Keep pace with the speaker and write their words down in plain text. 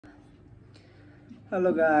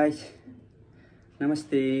Hello guys,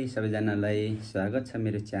 नमस्ते सबैजनालाई स्वागत छ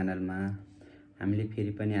मेरो च्यानलमा। हामीले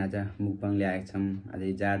फेरि पनि आज मुकबाङ ल्याएका छौँ। आज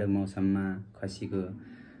जाडो मौसममा खसीको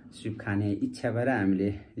सुप खाने इच्छा भएर हामीले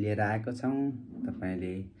लिएर आएको छौँ।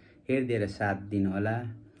 तपाईले हेरिदिएर साथ दिनुहोला।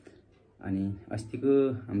 अनि अस्तिको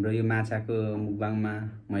हाम्रो यो माछाको मुकबाङमा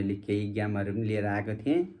मैले केही गेमहरु पनि लिएर आएको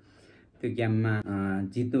थिएँ। त्यो गेममा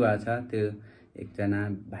जित्नु भएको छ त्यो एकजना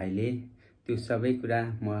भाइले। त्यो सबै कुरा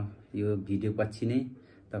म यो भिडियो पछि नै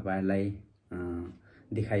तपाईहरुलाई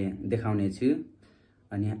देखाउने छु।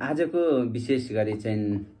 अनि आजको विशेष गरी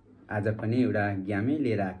चाहिँ आज पनि एउटा गेमै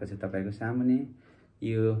लिएर आएको छु तपाईको सामुन्ने।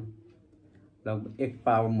 यो लगभग 1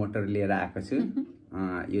 पाव मोटर लिएर आएको छु।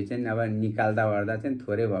 यो चाहिँ अब निकाल्दा ओर्दा चाहिँ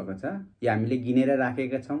थोरै भएको छ। यो हामीले गिनेर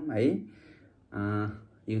राखेका छौं है।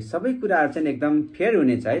 यो सबै कुराहरु चाहिँ एकदम फेयर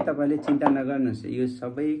हुनेछ है, तपाईले चिन्ता नगर्नुस्। यो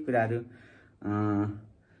सबै कुराहरु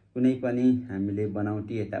कुनै पनि हामीले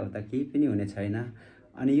बनाउटी यताउता केही पनि हुने छैन।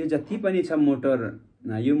 अनि यो जति पनि छ मोटर,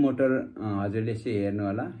 यो मोटर हजुरले चाहिँ हेर्नु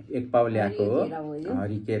होला 1 पाउ ल्याएको हो।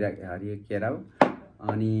 हरियो केराउ।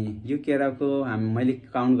 अनि यो केराउको मैले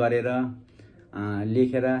काउन्ट गरेर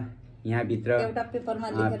लेखेर यहाँ भित्र एउटा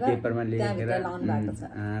पेपरमा लेखेर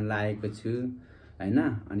लाएको छु हैन।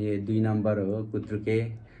 अनि 2 नम्बर हो कुत्रुके।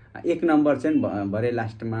 1 नम्बर चाहिँ भरे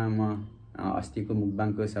लास्टमा म अस्तिको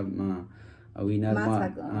मुकबाङको सब विनर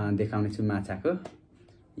म देखाउने छु माछाको।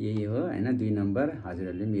 यही हो हैन 2 नम्बर।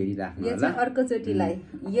 हजुरहरुले मेरी राख्नु होला। यो चाहिँ अर्को चोटीलाई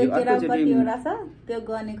यो केरा कतिवटा छ त्यो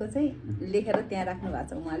गनेको चाहिँ लेखेर त्यहाँ राख्नु भएको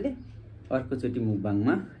छ उहाँले। अर्को चोटी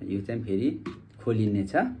मुकबाङमा यो चाहिँ फेरि खोलिने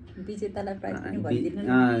छ। विजेतालाई प्राइज पनि भनिदिनु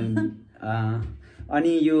न।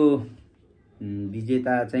 अनि यो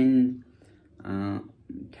विजेता चाहिँ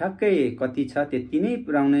ठ्याक्कै कति छ त्यति नै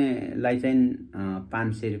पुर्याउनेलाई चाहिँ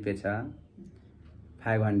 500 रुपैयाँ छ,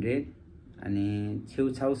 500। अनि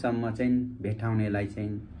छेउछाउसम्म चाहिँ भेटाउनेलाई चाहिँ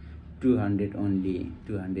 200 ओन्ली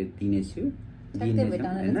 200 दिनेछु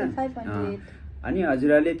हैन। अनि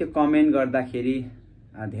हजुरहरुले त्यो कमेन्ट गर्दाखेरि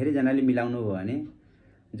धेरै जनाले मिलाउनु भयो भने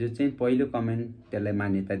जो चाहिँ पहिलो कमेन्ट त्यसलाई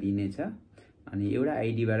मान्यता दिनेछ। अनि एउटा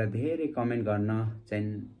आइडीबाट धेरै कमेन्ट गर्न चाहिँ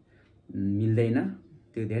मिल्दैन।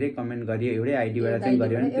 त्यो धेरै कमेन्ट गरियो एउटै आइडीबाट चाहिँ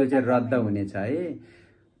गर्यो भने त्यो चाहिँ रद्द हुनेछ है।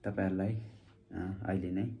 तपाईहरुलाई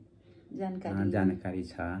अहिले नै जानकारी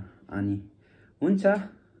छ। अनि हुन्छ,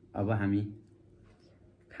 अब हामी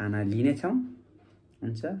खाना लिने छौं।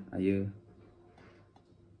 हुन्छ, यो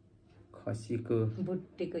खसीको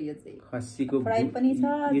भुटेको यो चाहिँ खसीको फ्राई पनि छ,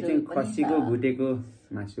 यो चाहिँ खसीको भुटेको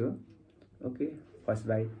मासु हो। ओके, फर्स्ट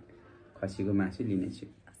बाइट खसीको मासु लिने छु।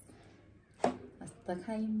 अस्ता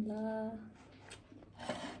खाइम ल।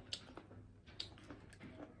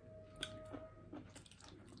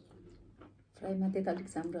 फ्राई मात्रै त अलिक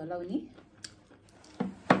राम्रो होला उनी।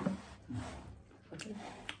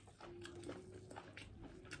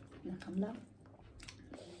 नखाम्ला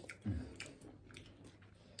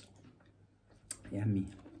यम्मी।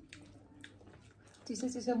 चिसो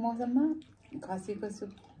चिसो मौसममा खसीको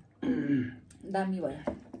सुप दामी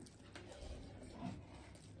भयो।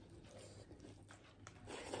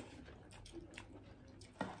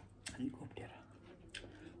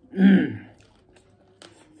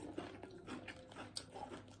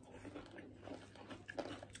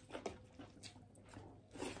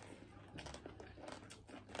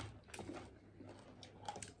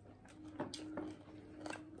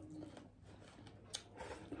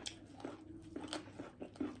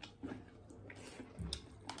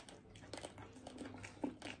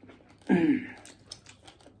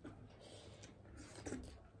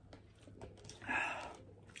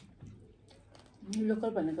 लोकल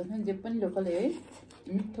भनेको चाहिँ जे पनि लोकल है,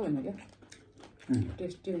 मिठो हुने क्या,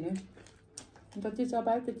 टेस्टी हुने। जति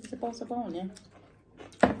चबायो त्यति चाहिँ पाउ हुने,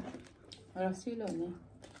 रसिलो हुने।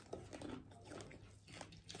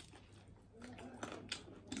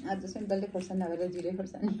 आज चाहिँ डल्ले खोर्सानी नभएर जिरे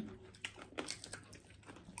खोर्सानी।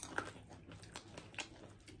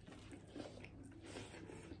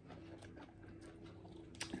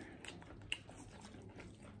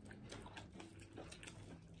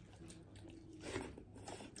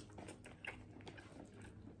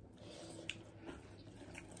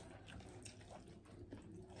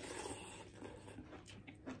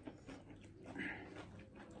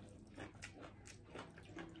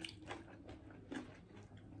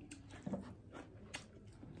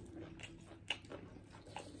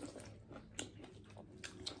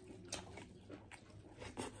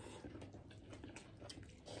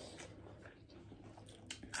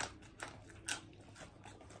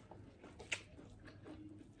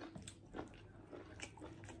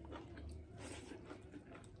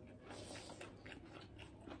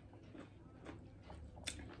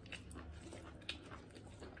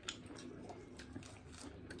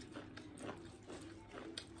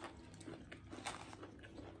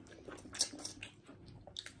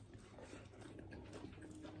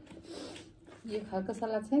 यो खालको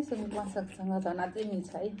सलाद चाहिँ सुँगुरको मासुसँग झन् अझै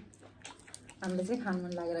मिल्छ है। हामीले चाहिँ खानु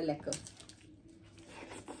मन लागेर ल्याएको।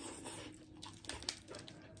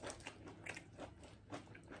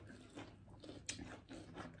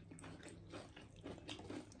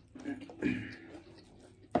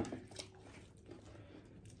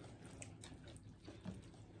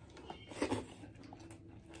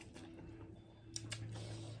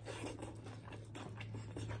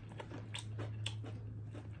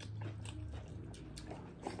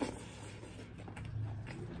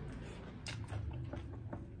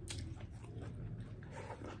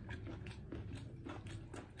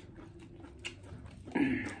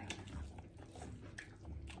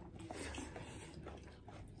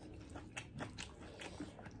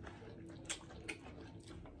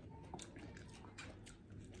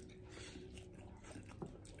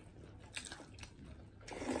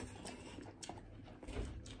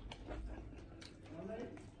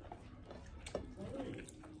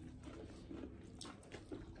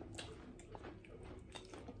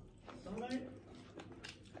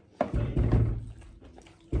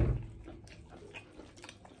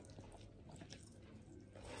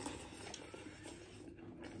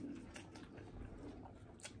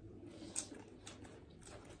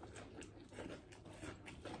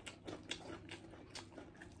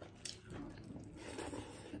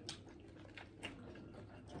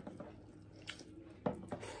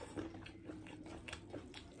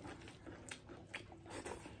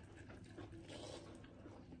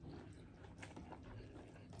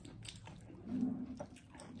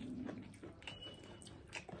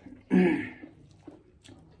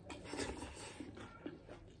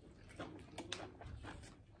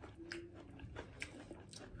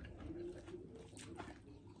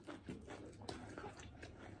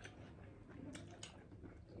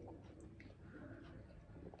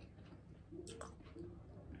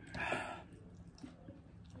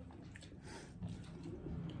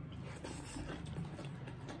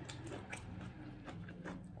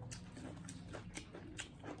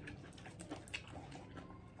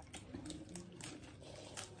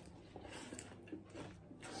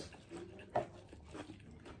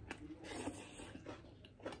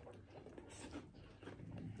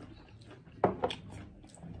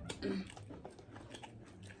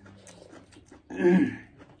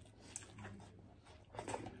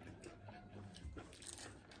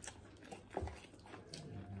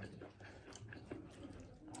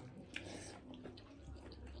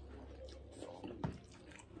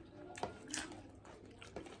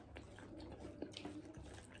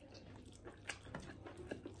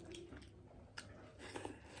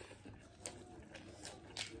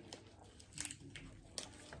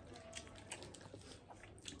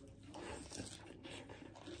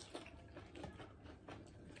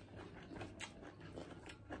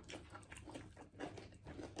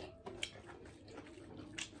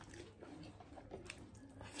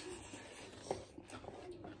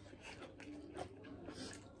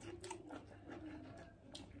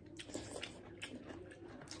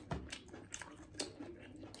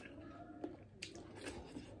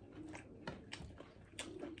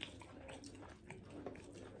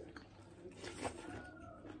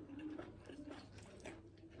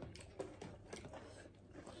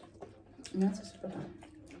 मासु सुप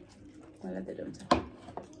मलाई धेरै हुन्छ।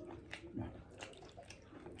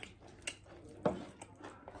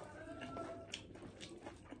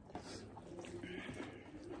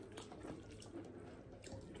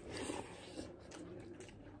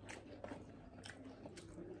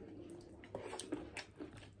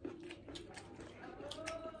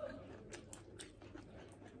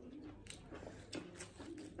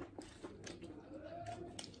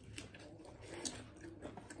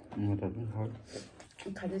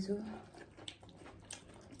 खाँदैछु।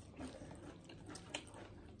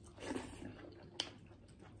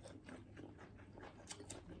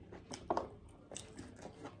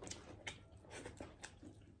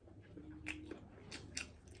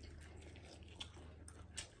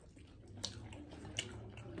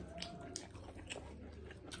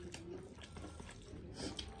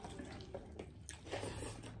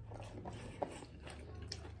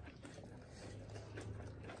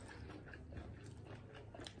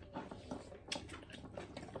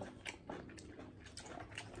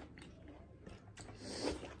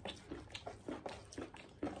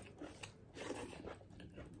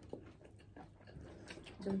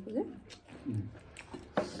 Punya?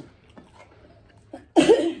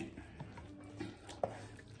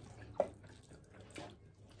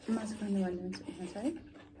 Masukkan di wadah saya.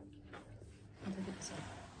 Ada di sini.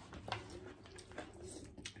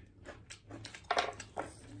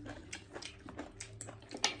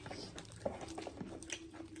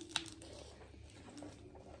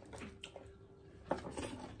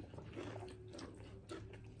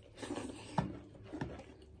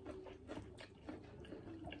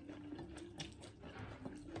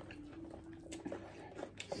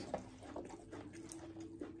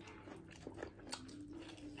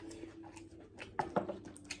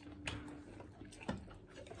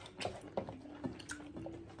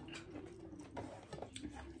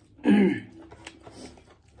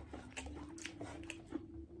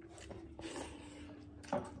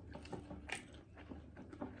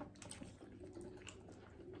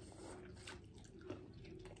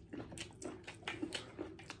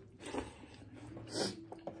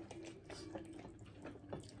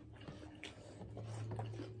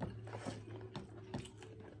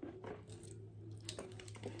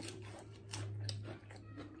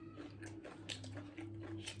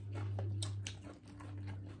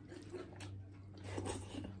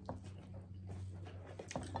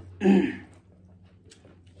 हुन्छ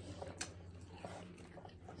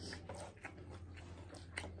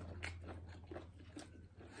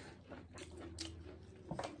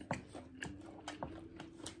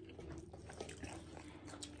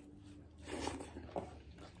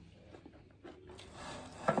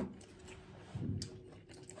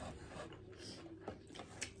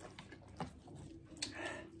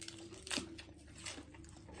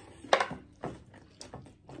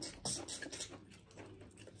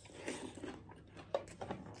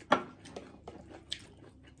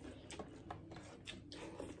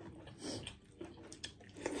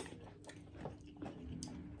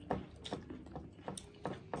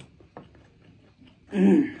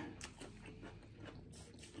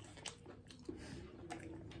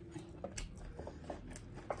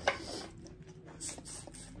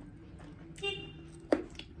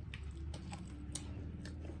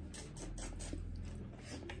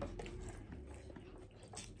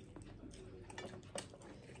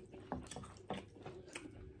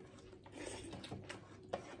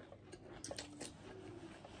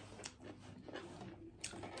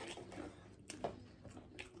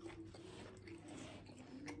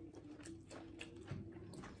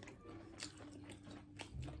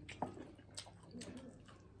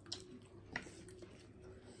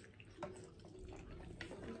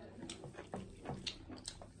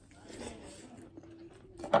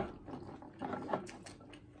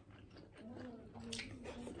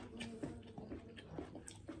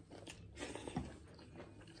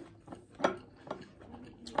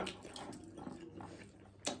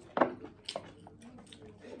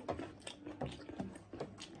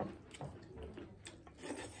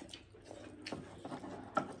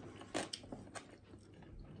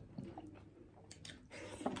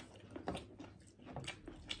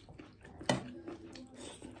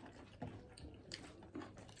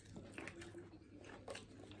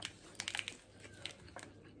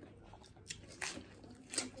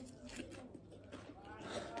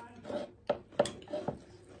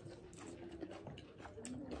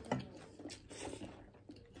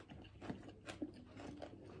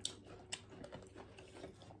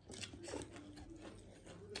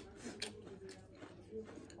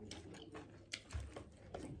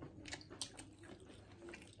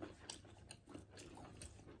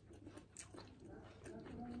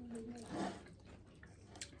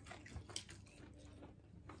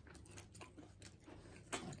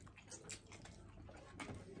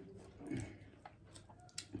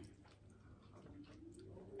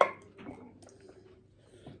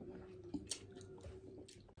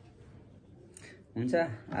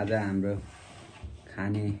आज हाम्रो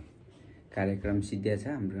खाने कार्यक्रम सिद्धिया छ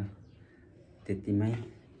हाम्रो त्यतिमै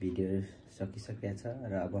भिडियो सकिसकेको छ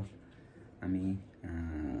र अब हामी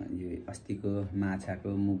यो अस्तिको माछाको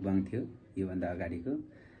मुकबाङ थियो योभन्दा अगाडिको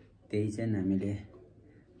त्यही चाहिँ हामीले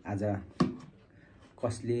आज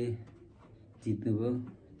कसले जित्नुभयो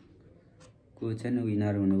को चाहिँ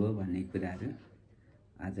विनर हुनुभयो भन्ने कुराहरू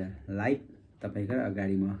आज लाइभ तपाईको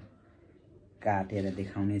अगाडि म काटेर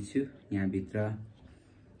देखाउने छु। यहाँ भित्र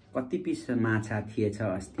कति पिस माछा थिएछ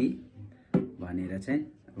अस्ति भनेर चाहिँ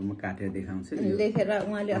अब म काटेर देखाउँछु। लेखेर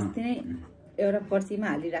उहाँले अस्ति नै एउटा पर्चीमा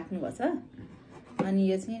हालिराख्नु भएको छ अनि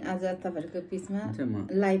यो चाहिँ आज तपाईहरुको पिसमा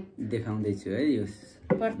लाइभ देखाउँदै छु है। यो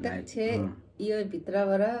प्रत्यक्ष यो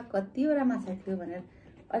भित्रबाट कतिवटा माछा थियो भनेर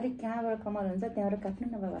अलिक कहाँबाट कमाल हुन्छ त्यहाँबाट काट्नु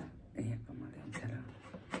न बाबा। ए कमाल हुन्छ र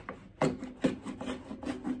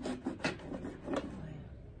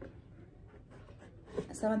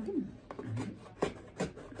समातिम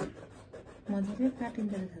मजाले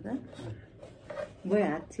काटिन्छ रहेछ त गयो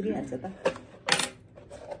हात छिरिहाल्छ त।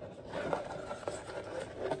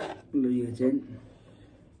 ल यो चाहिँ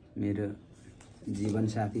मेरो जीवन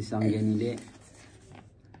साथी सङ्गेनीले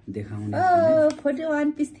देखाउने 41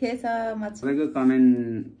 पिस थिएछ माछा। तपाईको कमेन्ट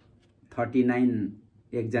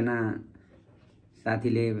 39 एकजना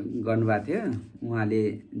साथीले गर्नुभएको थियो उहाँले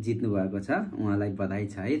जित्नु भएको छ उहाँलाई बधाई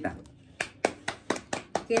छ है त।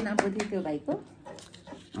 के नाम पो थियो त्यो भाइको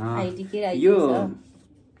आइडी के आइडी यो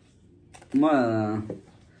म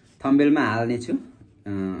थम्बनेलमा हाल्ने छु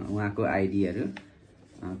उहाँको आइडीहरु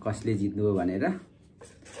कसले जित्नुभयो भनेर।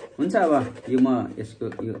 हुन्छ अब यो म यसको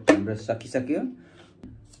यो हाम्रो सकिसक्यो।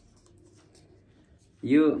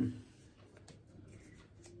 यो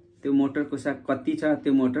त्यो मोटरको साथ कति छ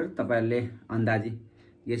त्यो मोटर तपाईहरुले अन्दाजी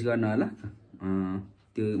गेस गर्नु होला।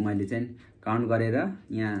 त्यो मैले चाहिँ काउन्ट गरेर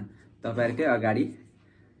यहाँ तपाईहरुकै अगाडि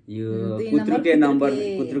यो कुत्रुके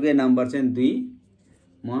नम्बर चाहिँ 2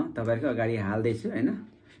 म तपाईहरुको अगाडि हाल्दै छु हैन।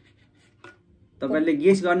 तपाईहरुले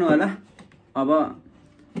गेस गर्नु होला। अब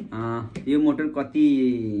यो मोटर कति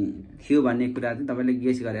थियो भन्ने कुरा चाहिँ तपाईहरुले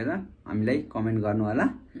गेस गरेर हामीलाई कमेन्ट गर्नु होला।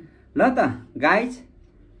 ल त गाइज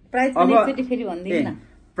प्राइस पनि एकचोटि फेरि भनिदिनु न।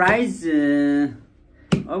 प्राइस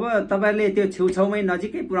अब तपाईहरुले त्यो छेउछाउमै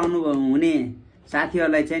नजिकै पुर्याउनु हुने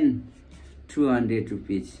साथीहरुलाई चाहिँ 200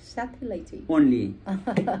 रुपैयाँ साथीलाई चाहिँ ओन्ली।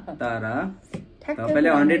 तर तपाईले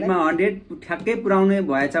 100 मा 100 ठ्याक्कै पुर्याउनु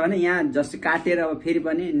भएछ भने यहाँ जस्ट काटेर अब फेरि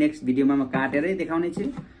पनि नेक्स्ट भिडियोमा म काटेरै देखाउने छु।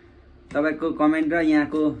 तपाईको कमेन्ट र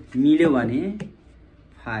यहाँको मिल्यो भने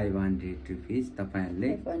 500 रुपैयाँ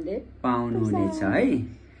तपाईहरुले पाउनु हुनेछ है।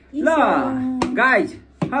 ल गाइज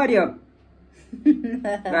हरि अप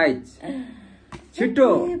गाइज छिटो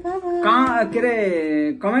के रे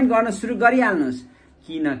कमेन्ट गर्न सुरु गरिहाल्नुहोस्,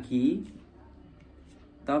 किनकि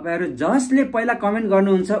तपाईहरु जसले पहिला कमेन्ट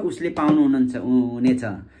गर्नुहुन्छ उसले पाउनु हुनेछ।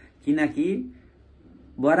 किनकि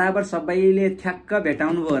बराबर सबैले ठ्याक्क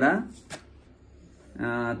भेटाउनु भयो र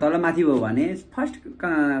तल माथि भयो भने फर्स्ट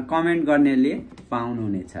कमेन्ट गर्नेले पाउनु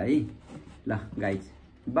हुनेछ है। ल गाइज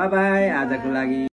बाइ बाइ आजको लागि।